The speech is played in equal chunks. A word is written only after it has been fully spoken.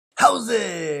How's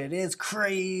it? It's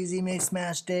crazy mix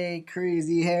match day,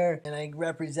 crazy hair, and I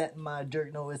represent my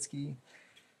Dirk Nowitzki.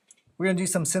 We're gonna do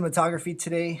some cinematography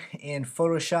today in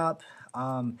Photoshop.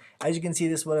 As you can see,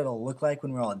 this is what it'll look like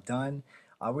when we're all done.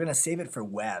 We're gonna save it for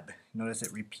web. Notice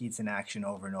it repeats in action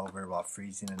over and over while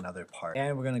freezing another part.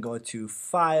 And we're gonna go to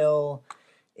File,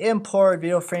 Import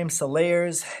Video Frames to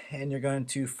Layers, and you're going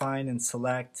to find and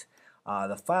select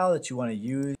the file that you want to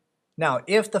use. Now,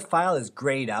 if the file is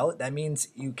grayed out, that means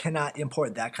you cannot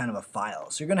import that kind of a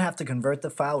file. So you're going to have to convert the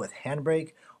file with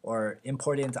Handbrake or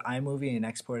import it into iMovie and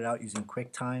export it out using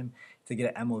QuickTime to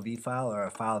get an MOV file or a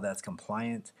file that's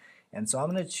compliant. And so I'm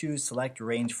going to choose Select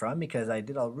Range From because I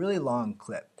did a really long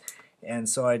clip. And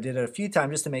so I did it a few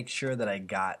times just to make sure that I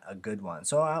got a good one.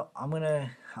 So I'm going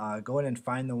to go in and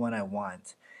find the one I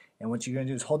want. And what you're going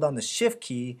to do is hold down the Shift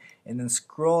key and then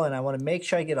scroll, and I want to make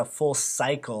sure I get a full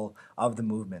cycle of the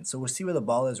movement. So we'll see where the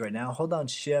ball is right now. Hold down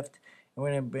Shift, and we're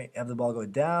going to have the ball go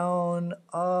down,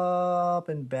 up,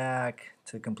 and back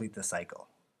to complete the cycle.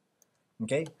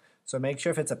 Okay? So make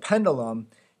sure if it's a pendulum,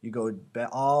 you go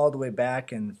all the way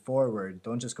back and forward.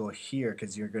 Don't just go here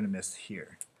because you're going to miss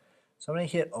here. So I'm going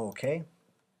to hit OK,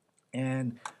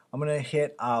 and I'm going to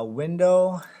hit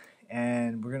Window,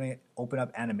 and we're going to open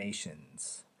up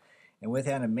Animations. And with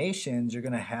animations, you're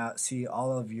going to see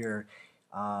all of your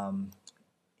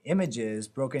images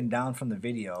broken down from the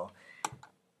video.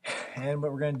 And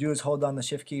what we're going to do is hold down the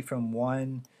Shift key from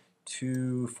 1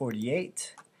 to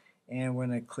 48. And we're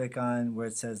going to click on where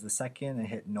it says the second and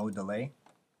hit No Delay.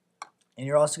 And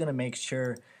you're also going to make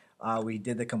sure we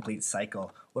did the complete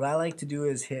cycle. What I like to do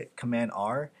is hit Command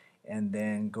R and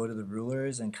then go to the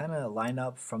rulers and kind of line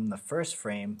up from the first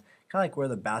frame, kind of like where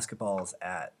the basketball is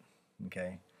at.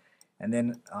 Okay. And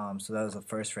then, so that was the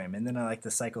first frame. And then I like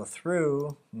to cycle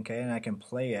through, okay, and I can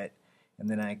play it. And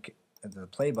then I hit the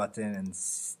play button and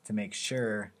to make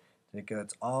sure that it goes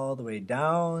all the way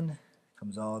down,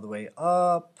 comes all the way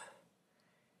up,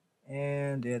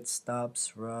 and it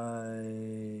stops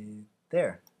right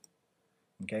there.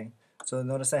 Okay, so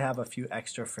notice I have a few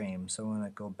extra frames. So I'm going to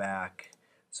go back.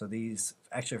 So these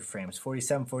extra frames,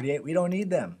 47, 48, we don't need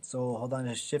them. So hold on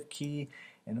to the Shift key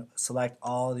and select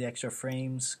all the extra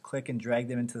frames, click and drag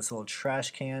them into this little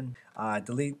trash can.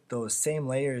 Delete those same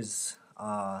layers,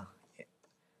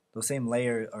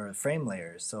 frame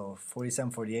layers. So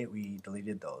 47, 48, we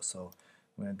deleted those. So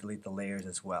I'm going to delete the layers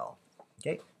as well.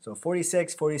 Okay, so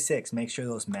 46, 46, make sure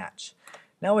those match.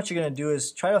 Now what you're going to do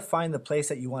is try to find the place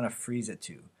that you want to freeze it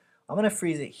to. I'm going to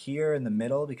freeze it here in the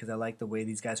middle because I like the way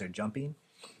these guys are jumping.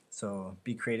 So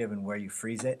be creative in where you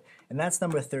freeze it. And that's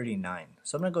number 39.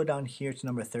 So I'm going to go down here to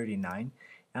number 39. And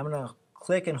I'm going to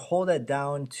click and hold it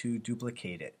down to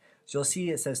duplicate it. So you'll see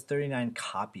it says 39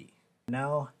 copy.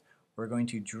 Now we're going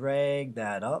to drag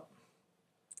that up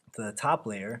to the top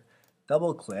layer,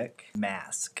 double click,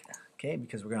 mask. Okay,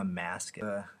 because we're going to mask it.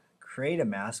 Create a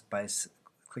mask by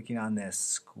clicking on this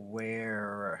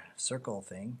square circle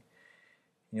thing.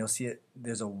 And you'll see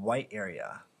there's a white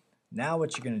area. Now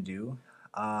what you're going to do,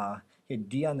 hit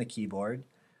D on the keyboard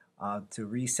to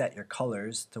reset your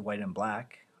colors to white and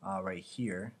black right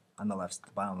here on the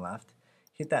bottom left.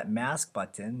 Hit that mask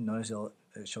button. Notice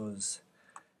it shows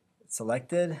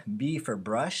selected. B for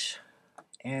brush.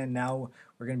 And now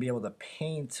we're going to be able to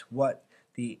paint what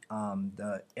the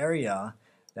area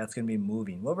that's going to be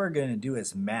moving. What we're going to do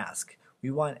is mask.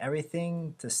 We want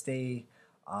everything to stay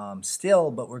still,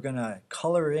 but we're going to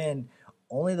color in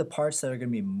only the parts that are going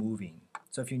to be moving.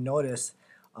 So if you notice,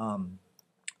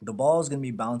 the ball is going to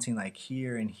be bouncing like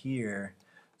here and here.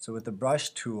 So with the brush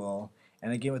tool,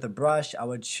 and again with the brush, I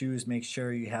would choose, make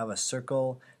sure you have a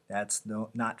circle that's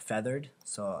not feathered.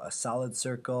 So a solid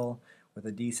circle with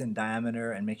a decent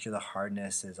diameter, and make sure the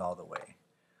hardness is all the way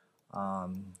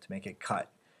to make it cut.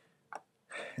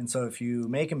 And so if you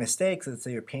make a mistake, let's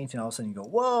say you're painting, all of a sudden you go,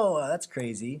 whoa, that's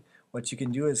crazy. What you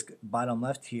can do is bottom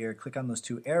left here, click on those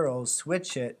two arrows,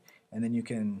 switch it, and then you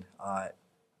can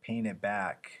paint it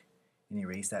back and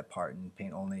erase that part and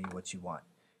paint only what you want.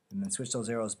 And then switch those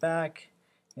arrows back,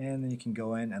 and then you can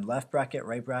go in and left bracket,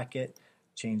 right bracket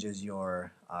changes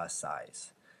your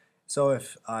size. So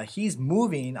if he's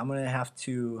moving, I'm going to have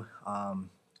to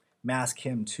mask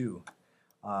him too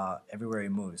everywhere he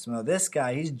moves. Now this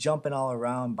guy, he's jumping all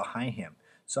around behind him.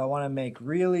 So I want to make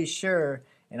really sure,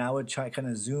 and I would try kind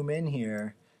of zoom in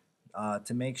here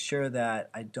to make sure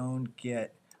that I don't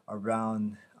get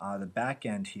around the back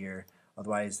end here.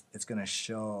 Otherwise, it's going to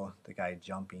show the guy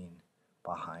jumping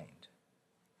behind.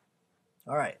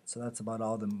 Alright, so that's about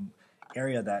all the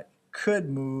area that could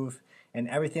move, and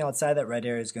everything outside that red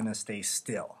area is going to stay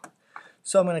still.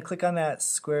 So I'm going to click on that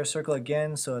square circle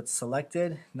again so it's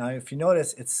selected. Now if you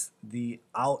notice,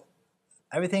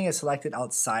 everything is selected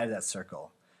outside of that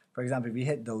circle. For example, if you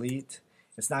hit delete,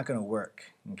 it's not going to work.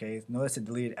 Okay, notice it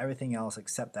deleted everything else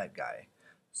except that guy.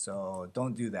 So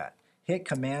don't do that. Hit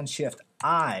Command Shift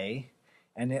I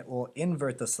and it will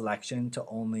invert the selection to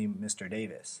only Mr.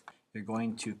 Davis. You're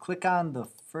going to click on the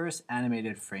first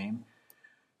animated frame,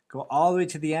 go all the way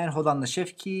to the end, hold on the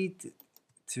Shift key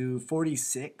to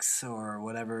 46 or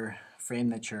whatever frame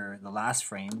that the last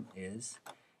frame is,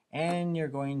 and you're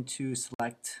going to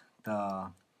select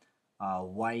the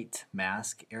white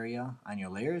mask area on your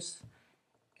layers,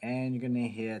 and you're going to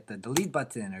hit the delete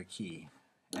button or key,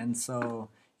 and so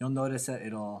you'll notice that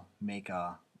it'll make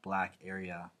a black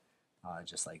area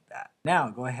just like that. Now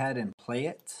go ahead and play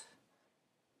it,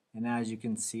 and as you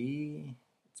can see,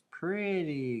 it's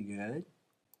pretty good.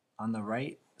 On the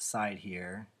right side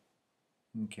here,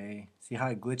 okay, see how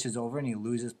it glitches over and he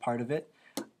loses part of it,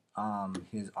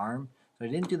 his arm. So I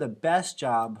didn't do the best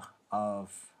job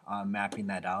of mapping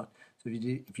that out. So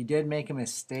if you did make a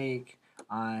mistake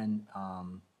on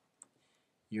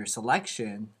your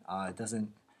selection, it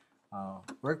doesn't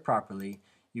work properly,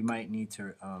 you might need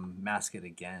to mask it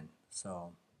again.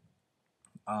 So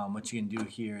what you can do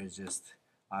here is just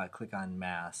click on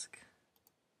mask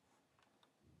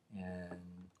and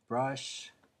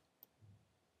brush,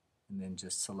 and then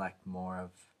just select more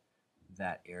of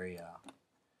that area.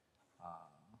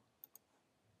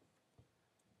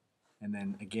 And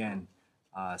then again,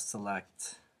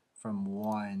 select from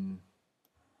 1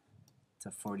 to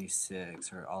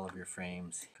 46 or all of your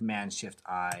frames. Command Shift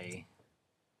I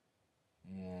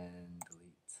and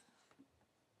delete.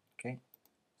 Okay,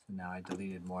 so now I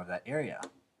deleted more of that area.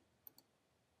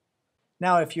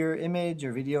 Now if your image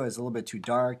or video is a little bit too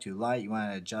dark, too light, you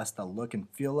want to adjust the look and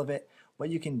feel of it,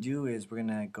 what you can do is we're going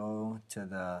to go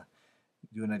to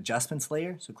do an adjustments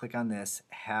layer. So click on this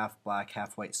half black,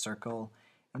 half white circle,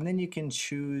 and then you can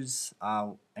choose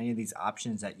any of these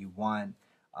options that you want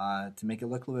to make it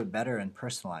look a little bit better and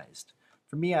personalized.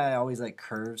 For me, I always like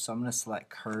curves, so I'm going to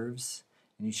select curves,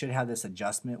 and you should have this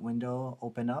adjustment window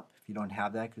open up. If you don't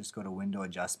have that, just go to Window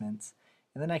Adjustments,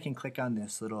 and then I can click on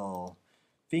this little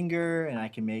finger and I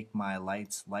can make my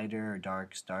lights lighter or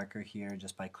darks darker here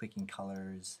just by clicking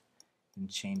colors and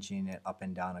changing it up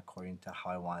and down according to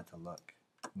how I want it to look.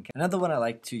 Okay. Another one I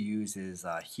like to use is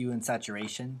hue and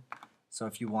saturation. So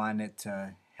if you want it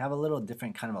to have a little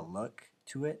different kind of a look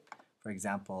to it, for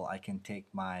example, I can take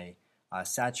my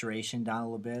saturation down a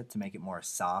little bit to make it more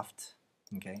soft,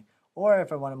 okay? Or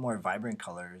if I wanted more vibrant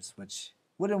colors, which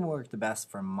wouldn't work the best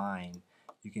for mine,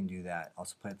 you can do that.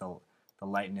 Also play the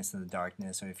lightness and the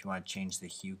darkness, or if you want to change the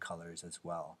hue colors as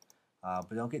well.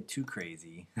 But don't get too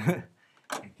crazy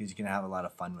because you can have a lot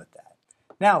of fun with that.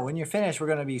 Now when you're finished, we're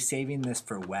going to be saving this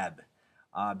for web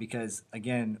because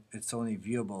again it's only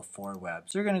viewable for web.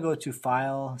 So you're going to go to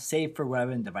File, Save for Web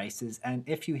and Devices, and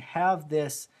if you have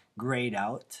this grayed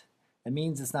out, that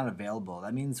means it's not available.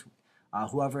 That means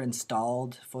whoever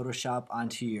installed Photoshop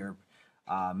onto your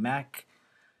Mac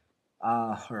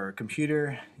or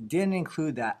computer didn't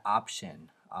include that option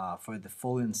for the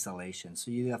full installation.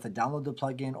 So you have to download the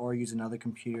plugin or use another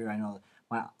computer. I know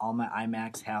all my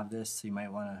iMacs have this, so you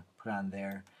might want to put it on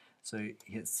there. So you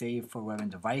hit Save for Web and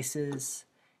Devices,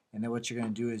 and then what you're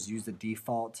going to do is use the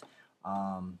default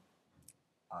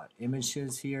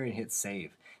images here and hit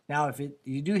Save. Now if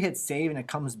you do hit Save and it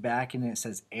comes back and it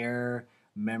says error,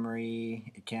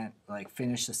 memory, it can't like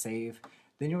finish the save,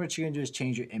 then what you're going to do is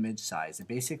change your image size. It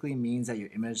basically means that your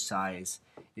image size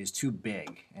is too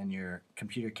big and your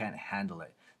computer can't handle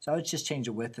it. So I would just change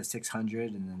the width to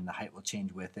 600 and then the height will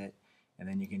change with it, and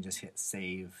then you can just hit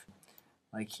Save.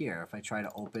 Like here, if I try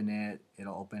to open it,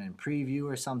 it'll open in preview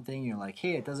or something. You're like,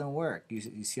 hey, it doesn't work.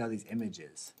 You see all these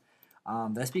images.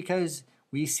 That's because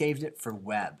we saved it for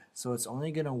web. So it's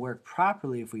only going to work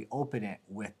properly if we open it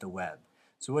with the web.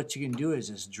 So what you can do is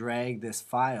just drag this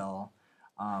file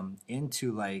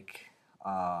into like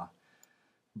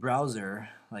browser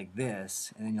like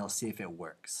this, and then you'll see if it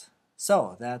works.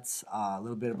 So that's a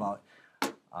little bit about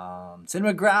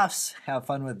Cinemagraphs. Have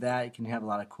fun with that. You can have a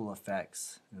lot of cool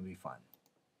effects. It'll be fun.